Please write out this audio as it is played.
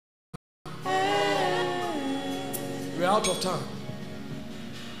out of time.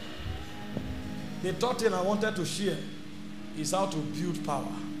 The third thing I wanted to share is how to build power.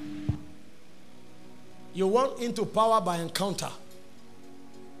 You want into power by encounter.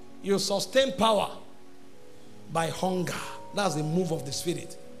 You sustain power by hunger. That's the move of the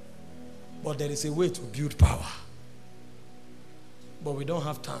Spirit. But there is a way to build power. But we don't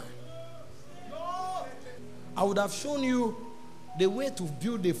have time. I would have shown you the way to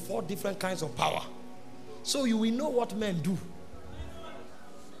build the 4 different kinds of power, so you will know what men do.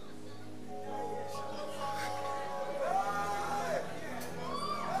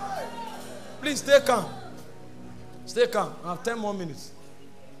 Please stay calm. Stay calm. I have 10 more minutes.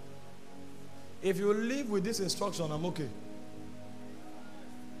 If you live with this instruction, I'm okay.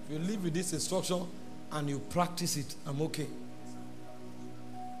 If you live with this instruction and you practice it, I'm okay.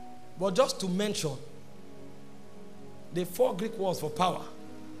 But just to mention the 4 Greek words for power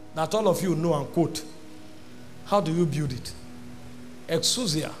that all of you know and quote. How do you build it?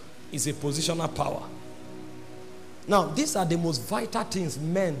 Exousia is a positional power. Now, these are the most vital things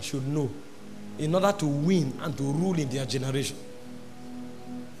men should know in order to win and to rule in their generation.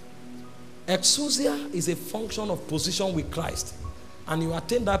 Exousia is a function of position with Christ, and you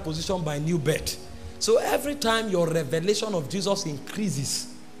attain that position by new birth. So every time your revelation of Jesus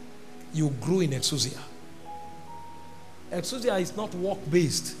increases, you grow in exousia. Exousia is not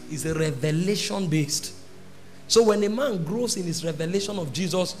work-based, it's a revelation-based. So when a man grows in his revelation of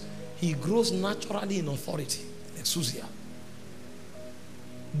Jesus, he grows naturally in authority. Exousia.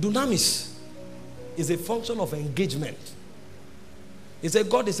 Dunamis is a function of engagement. He said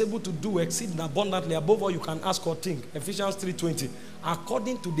God is able to do exceeding abundantly above all you can ask or think. Ephesians 3:20.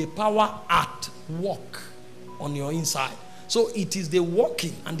 According to the power at work on your inside. So it is the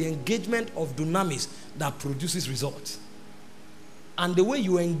working and the engagement of dunamis that produces results. And the way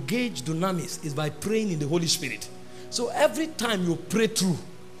you engage dunamis is by praying in the Holy Spirit. So every time you pray through,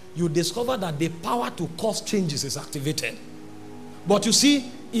 you discover that the power to cause changes is activated. But you see,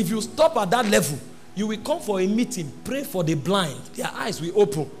 if you stop at that level, you will come for a meeting, pray for the blind, their eyes will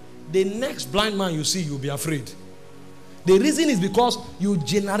open. The next blind man you see, you'll be afraid. The reason is because you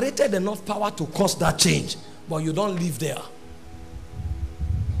generated enough power to cause that change, but you don't live there.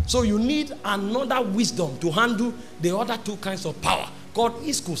 So you need another wisdom to handle the other 2 kinds of power, called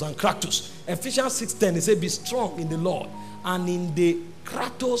ischus and kratos. Ephesians 6:10, it says, be strong in the Lord and in the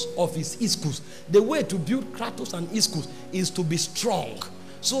kratos of his ischus. The way to build kratos and ischus is to be strong.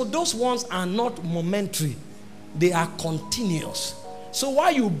 So those ones are not momentary, they are continuous. So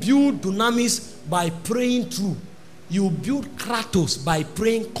while you build dunamis by praying through, you build kratos by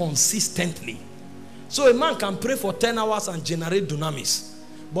praying consistently. So a man can pray for 10 hours and generate dunamis.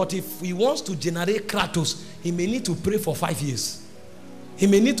 But if he wants to generate kratos, he may need to pray for 5 years. He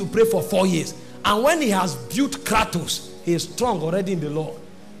may need to pray for 4 years. And when he has built kratos, he is strong already in the Lord.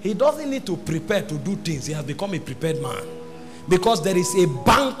 He doesn't need to prepare to do things. He has become a prepared man. Because there is a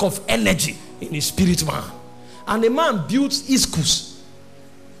bank of energy in his spirit man. And a man builds ischus,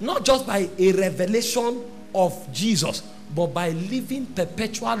 not just by a revelation of Jesus, but by living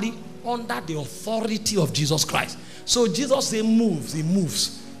perpetually under the authority of Jesus Christ. So Jesus says moves, he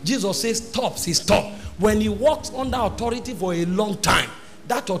moves. Jesus says stops, he stops. When he walks under authority for a long time,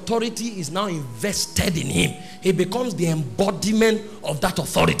 that authority is now invested in him. He becomes the embodiment of that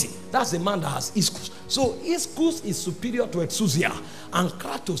authority. That's the man that has ischus. So ischus is superior to exousia, and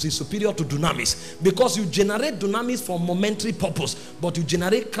kratos is superior to dunamis, because you generate dunamis for momentary purpose, but you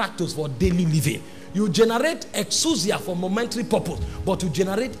generate kratos for daily living. You generate exousia for momentary purpose, but you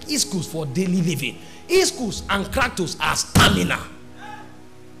generate ischus for daily living. Ischus and kratos are stamina.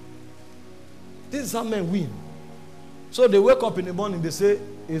 This is how men win. So they wake up in the morning, they say,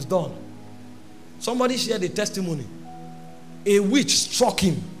 it's done. Somebody shared a testimony. A witch struck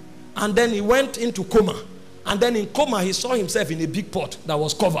him, and then he went into coma. And then in coma, he saw himself in a big pot that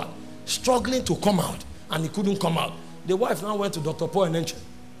was covered, struggling to come out, and he couldn't come out. The wife now went to Dr. Paul and Enche.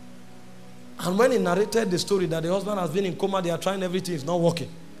 And when he narrated the story that the husband has been in coma, they are trying everything, it's not working.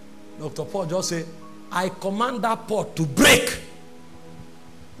 Dr. Paul just said, I command that pot to break.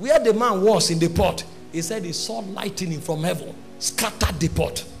 Where the man was in the pot, he said he saw lightning from heaven, scattered the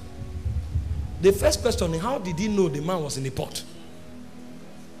pot. The first question is, how did he know the man was in the pot?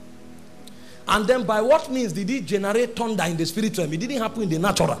 And then by what means did he generate thunder in the spirit realm? It didn't happen in the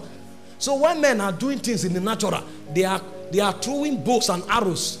natural. So when men are doing things in the natural, they are throwing bows and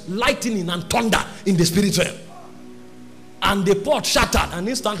arrows, lightning and thunder in the spirit realm. And the pot shattered, and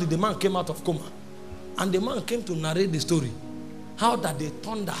instantly the man came out of coma. And the man came to narrate the story. How that the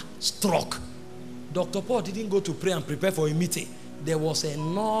thunder struck. Dr. Paul didn't go to pray and prepare for a meeting. There was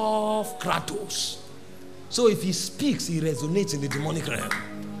enough kratos. So if he speaks, he resonates in the demonic realm.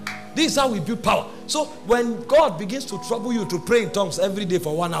 This is how we build power. So when God begins to trouble you to pray in tongues every day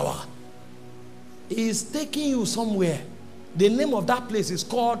for 1 hour, he is taking you somewhere. The name of that place is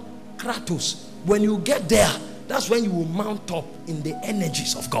called Kratos. When you get there, that's when you will mount up in the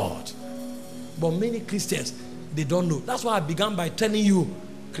energies of God. But many Christians, they don't know. That's why I began by telling you,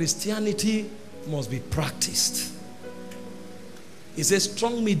 Christianity must be practiced. It says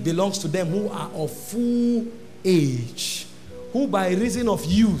strong meat belongs to them who are of full age, who by reason of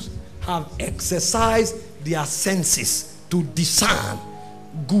use have exercised their senses to discern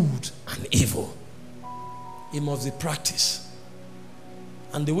good and evil. It must be practiced.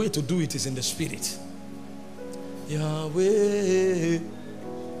 And the way to do it is in the spirit. Yahweh.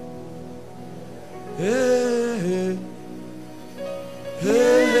 Hey, hey,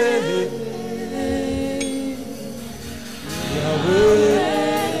 hey, Yahweh.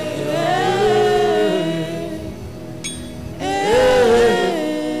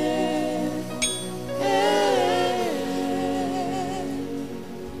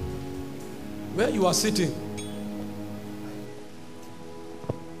 Where you are sitting,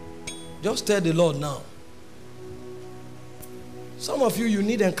 just tell the Lord now. Some of you, you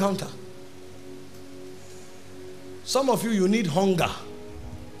need encounter. Some of you, you need hunger.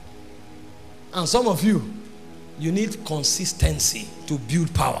 And some of you, you need consistency to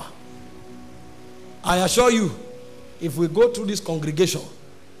build power. I assure you, if we go through this congregation,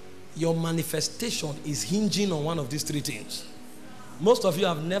 your manifestation is hinging on one of these three things. Most of you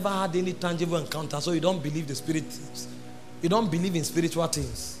have never had any tangible encounter, so you don't believe the spirit things. You don't believe in spiritual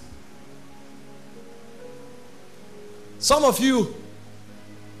things. Some of you,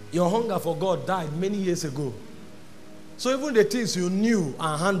 your hunger for God died many years ago. So even the things you knew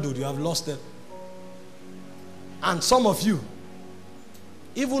and handled, you have lost them. And some of you,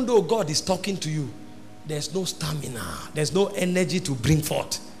 even though God is talking to you, there's no stamina, there's no energy to bring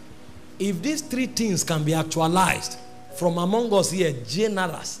forth. If these three things can be actualized, from among us here,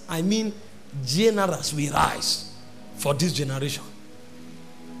 generous, I mean generous, we rise for this generation.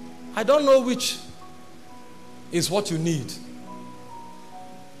 I don't know which is what you need,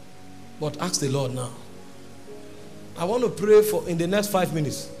 but ask the Lord now. I want to pray for in the next 5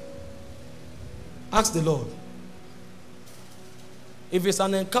 minutes. Ask the Lord. If it's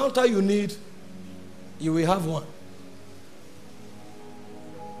an encounter you need, you will have one.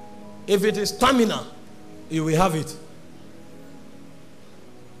 If it is stamina, you will have it.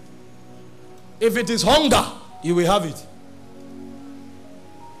 If it is hunger, you will have it.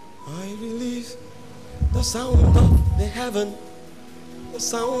 I release the sound of the heaven, the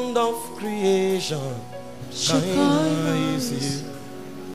sound of creation. Shine,